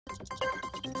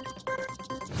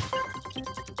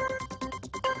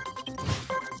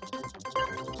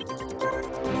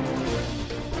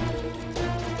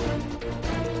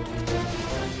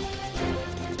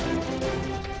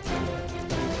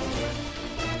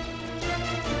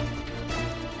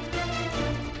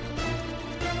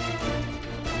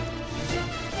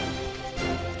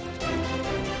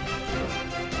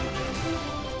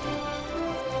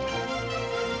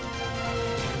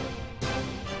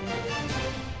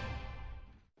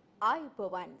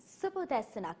ආයුබෝවන්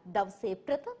සුබෝදැසනක් දවසේ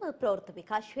ප්‍රථම ප්‍රවෘත්ත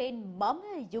විකාශයෙන් මම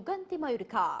යුගන්ති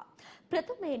මයුරිකා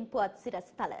ප්‍රථමයෙන් පුවත්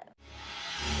සිරස්තල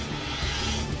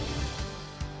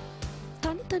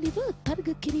තනිතනිව තරග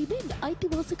කිරීමෙන්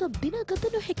අයිතිවාසිකම් දිනාගත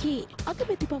නොහැකි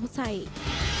අගමැති පවසයි.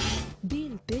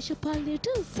 බීල්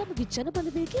දේශපාලනයට සමගි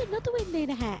ජනබලවේගය නතු වෙන්නේ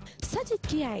නැහැ සජිත්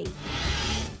කියයි.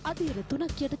 අධීර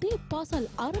 3ක් යටතේ පාසල්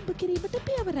ආරම්භ කිරීමට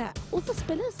පියවර. උසස්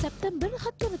පෙළ සැප්තැම්බර්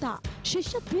 7 වෙනිදා.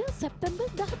 ශිෂ්‍යත්වය සැප්තැම්බර්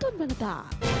 13 වෙනිදා.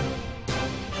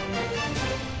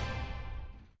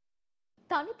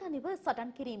 තනිතනිව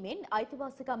සටන් කිරීමෙන්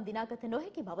අයිතිවාසිකම් දිනාගත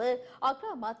නොහැකි බව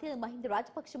අග්‍රාමාත්‍ය මහින්ද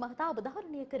රාජපක්ෂ මහතා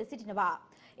අවධාරණය කර සිටිනවා.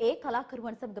 ඒ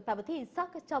කලාකරුවන් සමග පැවති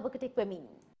සාකච්ඡාවකට එක් වෙමින්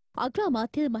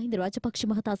අග්‍රාමාත්‍ය මහින්ද රාජපක්ෂ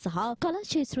මහතා සහ කලා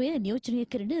ක්ෂේත්‍රයේ නියෝජනය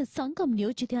කරන සංගම්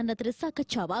නියෝජිතයන් අතර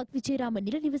සාකච්ඡාවක් විජේරාම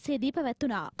නිල නිවසේදී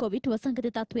පැවැත්වුණා. කොවිඩ්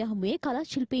වසංගත තත්ත්වය හමුවේ කලා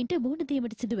ශිල්පීන්ට මුහුණ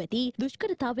දීමට සිදු ඇති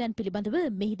දුෂ්කරතාවයන් පිළිබඳව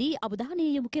මෙහිදී අවධානය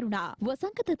යොමු කෙරුණා.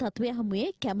 වසංගත තත්ත්වය හමුවේ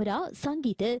කැමරා,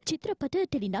 සංගීත, චිත්‍රපට,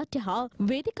 ටෙලිනාට්‍ය හා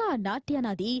වේදිකා නාට්‍ය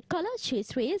ආදී කලා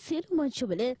ක්ෂේත්‍රයේ සියලු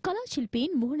මංචවල කලා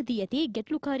ශිල්පීන් මුහුණ දී ඇති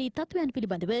ගැටලුකාරී තත්ත්වයන්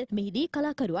පිළිබඳව මෙහිදී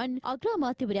කලාකරුවන්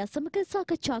අග්‍රාමාත්‍යවරයා සමග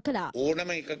සාකච්ඡා කළා.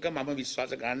 ඕනම එකක මම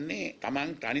විශ්වාස කරන්නේ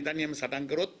තමන් තනිතනියම සටන්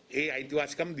කරොත් ඒ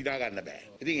අයිතිවාසිකම් දිනා ගන්න බෑ.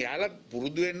 ඉතින් එයාලා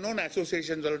පුරුදු වෙන්න ඕන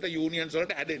ඇසෝසියේෂන්ස් වලට යූනියන්ස්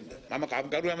වලට හැදෙන්න. මම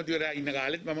කම්කරු ඇමතිවරයා ඉන්න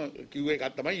කාලෙත් මම කිව්ව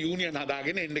එකක් තමයි යූනියන්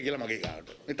හදාගෙන එන්න කියලා මගේ ගාවට.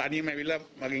 මේ තනියම ඇවිල්ලා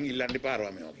මගෙන් ඉල්ලන්න එපා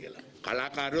අරවා මේවා කියලා.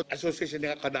 කලාකාරයෝ ඇසෝසියේෂන්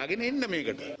එකක් හදාගෙන එන්න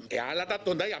මේකට. එයාලටත්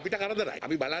හොඳයි අපිට කරදරයි.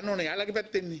 අපි බලන්න ඕනේ එයාලගේ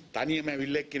පැත්තෙන්නේ. තනියම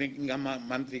ඇවිල්ලා එක්කෙනෙක්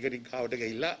මන්ත්‍රී කෙනෙක් ගාවට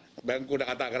ගිහිල්ලා බැංකුවට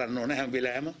කතා කරන්න ඕනේ හැම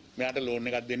වෙලාවෙම. මෙයාට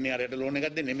ලෝන් එකක් දෙන්නේ අරයට ලෝන්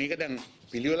එකක් දෙන්නේ. මේක දැන්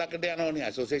පිළිවෙලකට යනෝනේ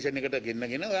ඇසෝසියේෂන් එකට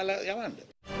ගෙන්නගෙන ඔයාලා යවන්න.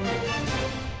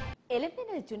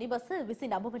 එළඹෙන ජුනි බස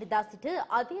 29 වෙනිදා සිට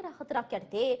අධීර 4ක්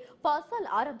යටතේ පාසල්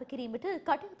ආරම්භ කිරීමට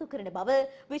කටයුතු කරන බව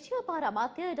විශ්වවිද්‍යාල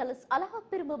අමාත්‍ය ඩලස් අලහක්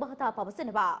පෙරම මහතා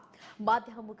පවසනවා.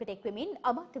 මාධ්‍ය හමුවකට එක් වෙමින්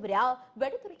අමාත්‍යවරයා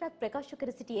වැඩිදුරටත් ප්‍රකාශ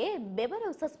කර සිටියේ මෙවර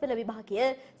උසස් පෙළ විභාගය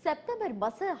සැප්තැම්බර්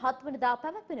මාස 7 වෙනිදා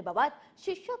පැවැත්වෙන බවත්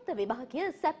ශිෂ්‍යත්ව විභාගය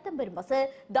සැප්තැම්බර් මාස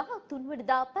 13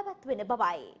 වෙනිදා පැවැත්වෙන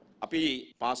බවයි. අපි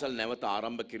පාසල් නැවත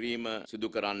ආරම්භ කිරීම සිදු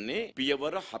කරන්නේ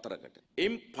පියවර 4කට.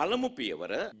 එම් පළමු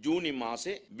පියවර ජූනි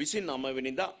මාසේ 29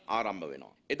 වෙනිදා ආරම්භ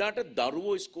වෙනවා. එදාට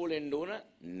දරුවෝ ඉස්කෝලේ එන්න ඕන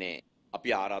නෑ. අපි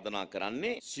ආරාධනා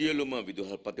කරන්නේ සියලුම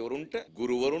විදුහල්පතිවරුන්ට,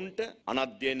 ගුරුවරුන්ට,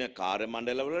 අනධ්‍යයන කාර්ය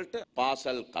මණ්ඩලවලට,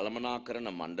 පාසල් කළමනාකරණ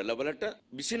මණ්ඩලවලට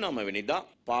 29 වෙනිදා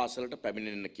පාසලට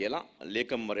පැමිණෙන්න කියලා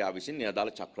ලේකම්වරයා විසින්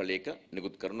අදාළ චක්‍රලේඛ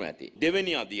නිකුත් කරනු ඇති.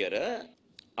 දෙවෙනි අදියර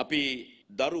අපි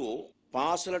දරුවෝ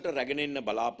පාසලට රැගෙන එන්න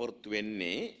බලාපොරොත්තු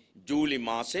වෙන්නේ ජූලි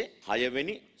මාසේ 6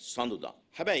 වෙනි සඳුදා.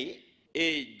 හැබැයි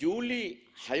ඒ ජූලි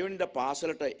 6 වෙනිදා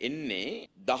පාසලට එන්නේ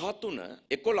 13,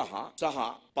 11 සහ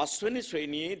 5 වෙනි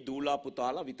ශ්‍රේණියේ දූලා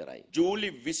පුතාලා විතරයි. ජූලි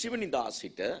 20 වෙනිදා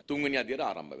සිට 3 වෙනි අදියර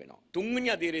ආරම්භ වෙනවා. 3 වෙනි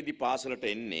අදියරේදී පාසලට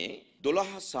එන්නේ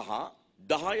 12 සහ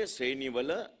 10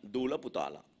 ශ්‍රේණිවල දූලා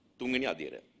පුතාලා. 3 වෙනි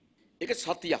අදියර. ඒක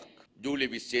සතියක්. ජූලි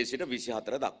 20 සිට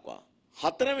 24 දක්වා.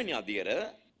 4 වෙනි අදියර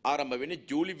ආරම්භ වෙන්නේ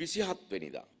ජූලි 27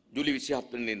 වෙනිදා. ජූලි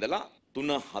 27 වෙනිදා ඉඳලා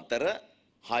 3, 4,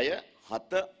 6,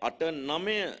 7, 8,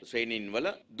 9 ශ්‍රේණීන් වල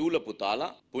දූල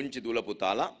පුතාලා, පුංචි දූල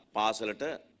පුතාලා පාසලට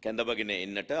කැඳවගෙන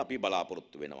එන්නට අපි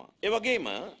බලාපොරොත්තු වෙනවා. ඒ වගේම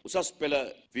උසස් පෙළ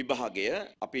විභාගය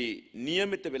අපි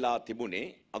નિયમિત වෙලා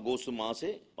තිබුණේ අගෝස්තු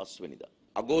මාසේ 5 වෙනිදා.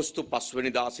 අගෝස්තු 5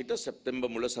 වෙනිදා සිට සැප්තැම්බර්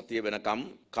මුල සතිය වෙනකම්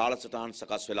කාලසටහන්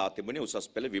සකස් වෙලා තිබුණේ උසස්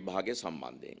පෙළ විභාගය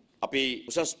සම්බන්ධයෙන්. අපි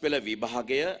උසස් පෙළ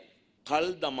විභාගය කල්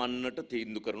දමන්නට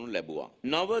තීන්දුව කරනු ලැබුවා.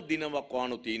 9 දින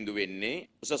වකවානු තීන්දුව වෙන්නේ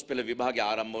උසස් පෙළ විභාගය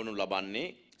ආරම්භ වනු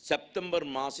ලබන්නේ සැප්තැම්බර්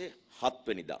මාසේ 7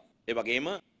 වෙනිදා. ඒ වගේම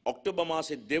ඔක්තෝබර්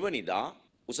මාසේ 2 වෙනිදා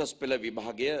උසස් පෙළ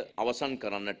විභාගය අවසන්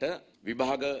කරන්නට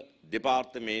විභාග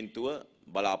දෙපාර්තමේන්තුව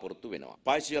බලාපොරොත්තු වෙනවා.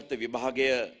 පහේ ශිෂ්‍යත්ව විභාගය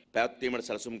පැවැත්වීමට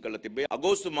සැලසුම් කළ තිබේ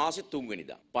අගෝස්තු මාසේ 3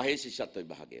 වෙනිදා. පහේ ශිෂ්‍යත්ව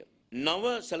විභාගය. නව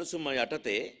සැලසුම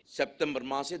යටතේ සැප්තැම්බර්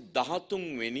මාසේ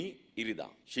 13 වෙනි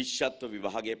ඉරිදා ශිෂ්‍යත්ව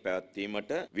විභාගය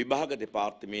පැවැත්වීමට විභාග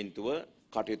දෙපාර්තමේන්තුව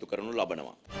කටයුතු කරනු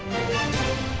ලබනවා.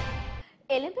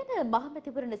 එළඹෙන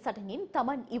මහමැතිවරණ සටනින්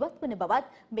තමන් ඉවත් වන බවත්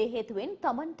මේ හේතුවෙන්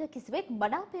තමන්ට කිසිවෙක්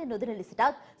මනාපය නොදෙන ලෙසටත්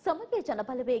සමගි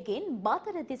ජනබලවේගයෙන්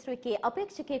මාතර දිස්ත්‍රික්කයේ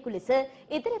අපේක්ෂකයෙකු ලෙස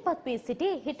ඉදිරිපත් වී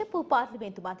සිටි හිටපු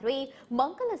පාර්ලිමේන්තු මන්ත්‍රී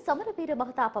මංගල සමරවීර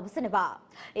මහතා පවසනවා.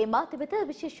 ඒ මාධ්‍ය වෙත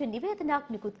විශේෂ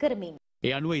නිවේදනයක් නිකුත් කරමින්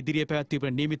ඒ අනුව ඉදිරියේ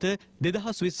පැවැත්වීමට නියමිත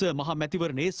 2020 මහා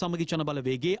මැතිවරණයේ සමගි ජන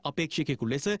බලවේගයේ අපේක්ෂකයෙකු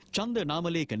ලෙස ඡන්ද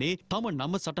නාමලේඛනයේ තම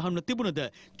නම සටහන්ව තිබුණද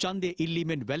ඡන්දයේ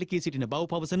ඉල්ලීමෙන් වැළකී සිටින බව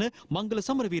පවසන මංගල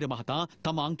සමරවීර මහතා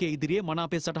තම අංකයේ ඉදිරියේ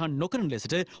මනාපය සටහන් නොකරන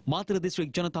ලෙසට මාතර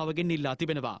දිස්ත්‍රික් ජනතාවගෙන් ඉල්ලා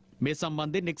තිබෙනවා. මේ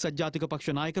සම්බන්ධයෙන් එක්සත් ජාතික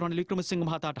පක්ෂ නායක රනිල් වික්‍රමසිංහ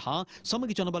මහතාට හා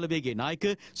සමගි ජන බලවේගයේ නායක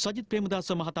සජිත්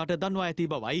ප්‍රේමදාස මහතාට දන්වා ඇති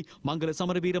බවයි මංගල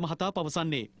සමරවීර මහතා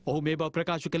පවසන්නේ. ඔහු මේ බව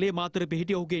ප්‍රකාශ කළේ මාතර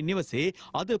පිහිටිය ඔහුගේ නිවසේ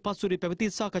අද පස්වරු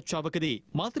පැවති සාකච්ඡාවකදී.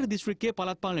 මාතර දිස්ත්‍රික්කයේ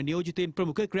පළාත් පාලන නියෝජිතයින්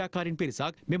ප්‍රමුඛ ක්‍රියාකාරීන්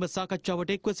පිරිසක් මෙම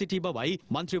සාකච්ඡාවට එක්ව සිටි බවයි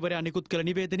මන්ත්‍රීවරයා නිකුත් කළ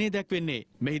නිවේදනයේ දැක්වෙන්නේ.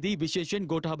 මෙහිදී විශේෂයෙන්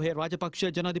ගෝඨාභය රාජපක්ෂ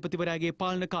ජනාධිපතිවරයාගේ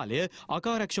පාලන කාලය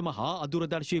අකාර්යක්ෂම හා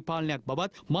අදූරදර්ශී පාලනයක්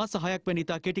බවත් මාස 6ක් වැනි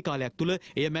ඉතා කෙටි කාලයක් තුළ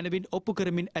එය මැනවින් ඔප්පු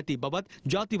කරමින් ඇති බවත්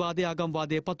ජාතිවාදය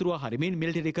ආගම්වාදය පතුරවා හරිමින්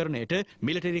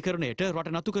මිලිටරිකරණයට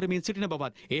රට නතු කරමින් සිටින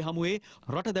බවත් ඒ හමුවේ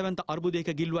රට දැවන්ත අර්බුදයක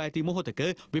ගිල්වා ඇති මොහොතක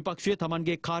විපක්ෂය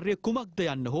තමන්ගේ කාර්ය කුමක්ද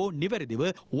යන්න හෝ නිවැරදිව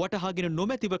වටහාගෙන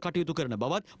නොමැතිව කටයුතු කරන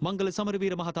බවත් මංගල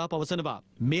සමරවීර මහතා පවසනවා.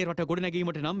 මේ රට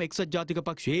ගොඩනැගීමට නම් එක්සත් ජාතික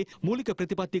පක්ෂයේ මූලික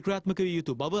ප්‍රතිපත්ති ක්‍රියාත්මක විය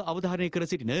යුතු බව අවධාරණය කර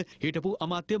සිටින හිටපු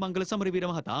අමාත්‍ය මංගල සමරවීර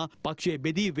මහතා පක්ෂයේ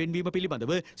බෙදී වෙන්වීම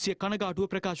පිළිබඳව සිය කනගාටුව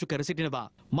ප්‍රකාශ කර සිටිනවා.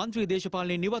 මන්ත්‍රී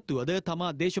දේශපාලනයෙන් ඉවත් වූද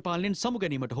තමා දේශපාලනයෙන් සමු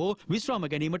ගැනීමට හෝ විශ්‍රාම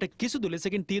ගැනීමට කිසිදු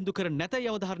ලෙසකින් තීන්දුව කර නැතයි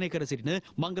අවධාරණය කර සිටින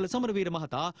මංගල සමරවීර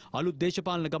මහතා අලුත්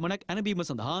දේශපාලන ගමනක් ඇනවීම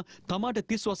සඳහා තමාට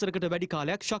 30 වසරකට වැඩි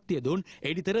කාලයක් ශක්තිය දුන්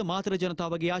එඩිතර මාතර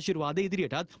ජනතාවගේ ආශිර්වාද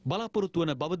ඉදිරියටත් බලාපොරොත්තු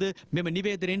වන බවද මෙම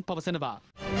නිවේදනයෙන් පවසනවා.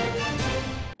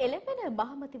 එළඹෙන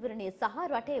මහමැතිවරණයේ සහ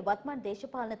රටේ වත්මන්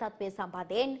දේශපාලන තත්ත්වය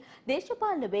සම්බන්ධයෙන්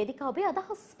දේශපාලන වේදිකාවේ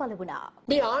අදහස් පළ වුණා.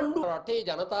 මේ ආණ්ඩුව රටේ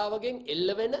ජනතාවගෙන්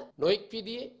එල්ලවෙන නොඑක්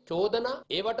විදිහේ චෝදනා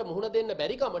ඒවට මුහුණ දෙන්න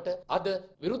බැරි කමට අද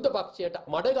විරුද්ධ පක්ෂයට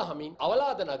මඩ ගහමින්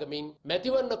අවලාද නගමින්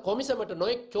මැතිවරණ කොමිසමට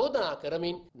නොඑක් චෝදනා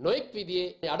කරමින් නොඑක්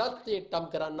විදිහේ අඩස්තියට්ටම්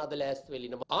කරන්න අද ලෑස්ති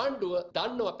වෙලිනවා. ආණ්ඩුව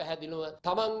දන්නවා පැහැදිලිව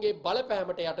තමන්ගේ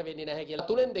බලපෑමට යට වෙන්නේ නැහැ කියලා.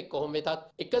 තුනෙන් දෙක කොහොම වෙතත්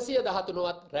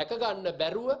 113වත් රැක ගන්න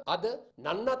බැරුව අද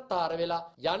නන්නත්තර වෙලා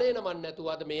යන්නේ නමන් නැතුව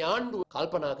අද මේ ආණ්ඩුව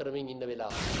කල්පනා කරමින් ඉන්න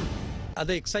වෙලාව. අද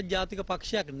එක්සත් ජාතික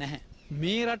පක්ෂයක් නැහැ.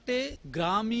 මේ රටේ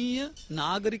ග්‍රාමීය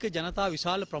නාගරික ජනතාව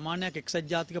විශාල ප්‍රමාණයක් එක්සත්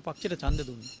ජාතික පක්ෂයට ඡන්ද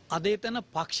දුන්නා. අද එතන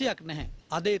පක්ෂයක් නැහැ.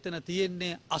 අද එතන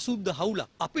තියෙන්නේ අසුද්ධ හවුලක්.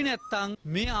 අපි නැත්තම්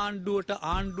මේ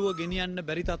ආණ්ඩුව ගෙනියන්න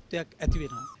බැරි තත්ත්වයක් ඇති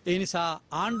වෙනවා. ඒ නිසා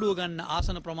ආණ්ඩුව ගන්න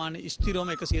ආසන ප්‍රමාණය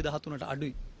ස්ථිරවම 113ට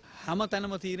අඩුයි. හැම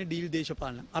තැනම තියෙන ඩීල්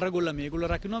දේශපාලන. අරගොල්ල මේගොල්ල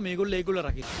රකින්නවා මේගොල්ල ඒගොල්ල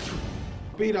රකින්නවා.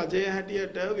 අපි රජයේ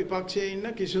හැටියට විපක්ෂයේ ඉන්න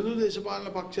කිසිදු දේශපාලන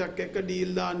පක්ෂයක් එක්ක ඩීල්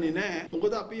දාන්නේ නැහැ.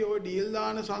 මොකද අපි ওই ඩීල්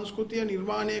දාන සංස්කෘතිය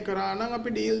නිර්මාණය කරා නම්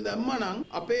අපි ඩීල් දැම්මනම්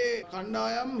අපේ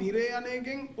කණ්ඩායම් හිරේ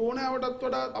යන්නේකින් ඕනෑවටත්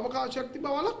වඩා අවකාශයක් තිබව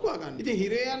වළක්වා ගන්න. ඉතින්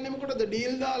හිරේ යන්නේ මොකටද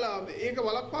ඩීල් දාලා ඒක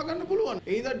වළක්වා ගන්න පුළුවන්.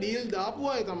 ඒ නිසා ඩීල්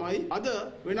දාපු අය තමයි අද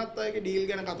වෙනත් අයගේ ඩීල්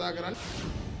ගැන කතා කරන්නේ.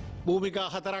 භූමිකා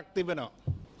 4ක් තිබෙනවා.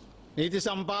 නීති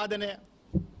සම්පාදනය,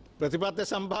 ප්‍රතිපත්ති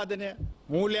සම්පාදනය,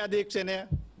 මූල්‍ය අධීක්ෂණය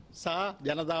සහ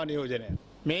ජනතාව නියෝජනය.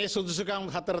 මේ සුදුසුකම්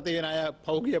 4 තියෙන අය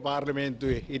පෞගිය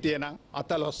පාර්ලිමේන්තුවේ හිටියනම්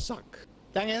අතලොස්සක්.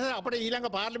 දැන් එහෙනම් අපිට ඊළඟ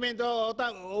පාර්ලිමේන්තුව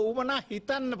උමනා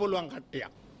හිතන්න පුළුවන්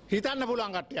කට්ටියක්. හිතන්න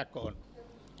පුළුවන් කට්ටියක් ඕන.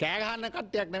 කෑ ගහන්න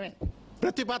කට්ටියක් නෙමෙයි.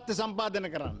 ප්‍රතිපත්ති සම්පාදනය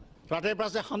කරන්න. රටේ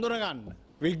ප්‍රශ්න හඳුන ගන්න.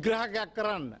 විග්‍රහයක්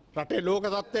කරන්න. රටේ ලෝක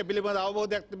තත්ත්වය පිළිබඳ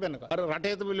අවබෝධයක් තිබෙන්න.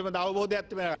 රටේ පිළිබඳ අවබෝධයක්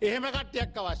තිබෙන්න. එහෙම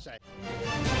කට්ටියක් අවශ්‍යයි.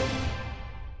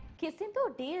 කිසිදු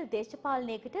ඩීල්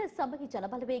දේශපාලනයකට සමගි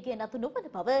ජනබලවේගය නතු නොවන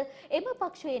බව එම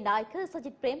පක්ෂයේ නායක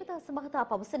සජිත් ප්‍රේමදාස මහතා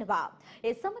පවසනවා.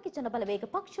 ඒ සමගි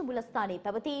ජනබලවේග පක්ෂ මුලස්ථානයේ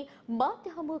පැවති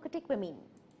මාධ්‍ය හමුවකට එක්වමින්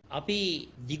අපි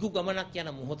දිගු ගමනක් යන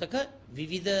මොහොතක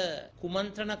විවිධ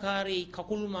කුමන්ත්‍රණකාරී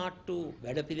කකුල් මාට්ටු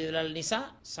වැඩපිළිවෙළ නිසා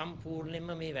සම්පූර්ණයෙන්ම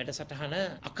මේ වැඩසටහන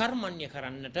අකර්මණ්‍ය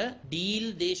කරන්නට ඩීල්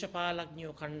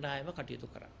දේශපාලඥයෝ කණ්ඩායම කටයුතු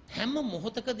කරා. හැම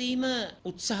මොහොතකදීම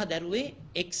උත්සාහ දැරුවේ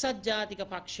එක්සත් ජාතික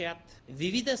පක්ෂයත්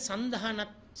විවිධ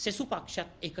සන්ධානත් සෙසු පක්ෂත්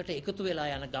එකට එකතු වෙලා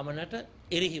යන ගමනට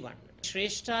එරෙහි වන්නට.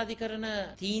 ශ්‍රේෂ්ඨාධිකරණ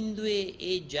තීන්දුවේ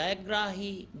ඒ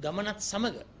ජයග්‍රාහී ගමනත්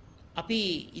සමග අපි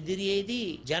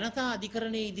ඉදිරියේදී ජනතා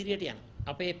අධිකරණයේ ඉදිරියට යනවා.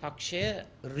 අපේ පක්ෂය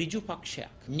ඍජු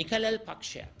පක්ෂයක්, නිකලල්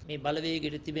පක්ෂයක්. මේ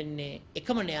බලවේගයට තිබෙන්නේ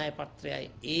එකම න්‍යාය පත්‍රයයි.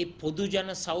 ඒ පොදු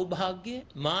ජන සෞභාග්‍ය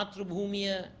මාතෘ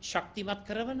භූමිය ශක්තිමත්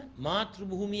කරවන, මාතෘ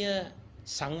භූමිය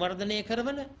සංවර්ධනය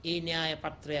කරවන ඒ න්‍යාය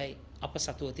පත්‍රයයි අප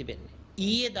සතුව තිබෙන්නේ.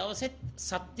 ඊයේ දවසෙත්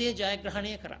සත්‍ය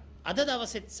ජයග්‍රහණය කරා. අද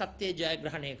දවසෙත් සත්‍ය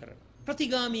ජයග්‍රහණය කරනවා.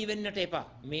 ප්‍රතිගාමී වෙන්නට එපා.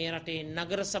 මේ රටේ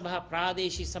නගර සභා,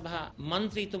 ප්‍රාදේශීය සභා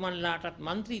മന്ത്രിතුමන්ලාටත්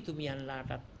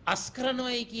മന്ത്രിතුමියන්ලාටත්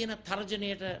අස්කරනොයි කියන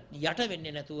තර්ජනයට යට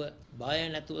වෙන්නේ නැතුව, බය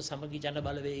නැතුව සමගි ජන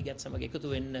බලවේගයත් සමග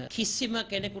එකතු වෙන්න. කිසිම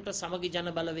කෙනෙකුට සමගි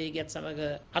ජන බලවේගයත් සමග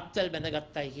අත්වැල්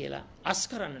බැඳගත්තයි කියලා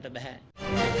අස්කරන්නට බෑ.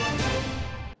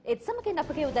 ඒත් සමගින්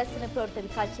අපගේ උදැසන ප්‍රවෘත්ති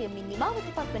විකාශය මින්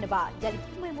නිමාවට පත්වනවා. යලිත්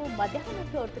මෙමු මධ්‍යහන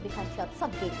ප්‍රවෘත්ති විකාශයත්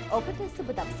සමගින් ඔබට සුබ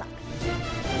දවසක්.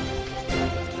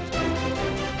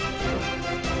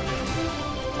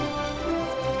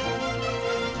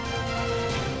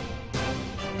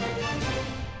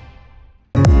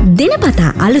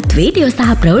 දිනපතා අලුත් වීඩියෝ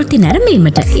සහ ප්‍රවෘත්ති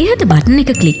නැරඹීමට ඉහත බටන්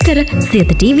එක ක්ලික් කර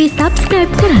සියත TV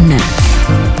subscribe කරන්න.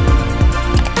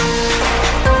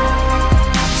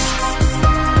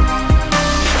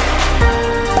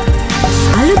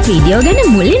 අලුත් වීඩියෝ ගැන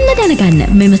මුලින්ම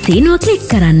දැනගන්න මෙම සීනුව ක්ලික්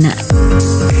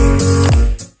කරන්න.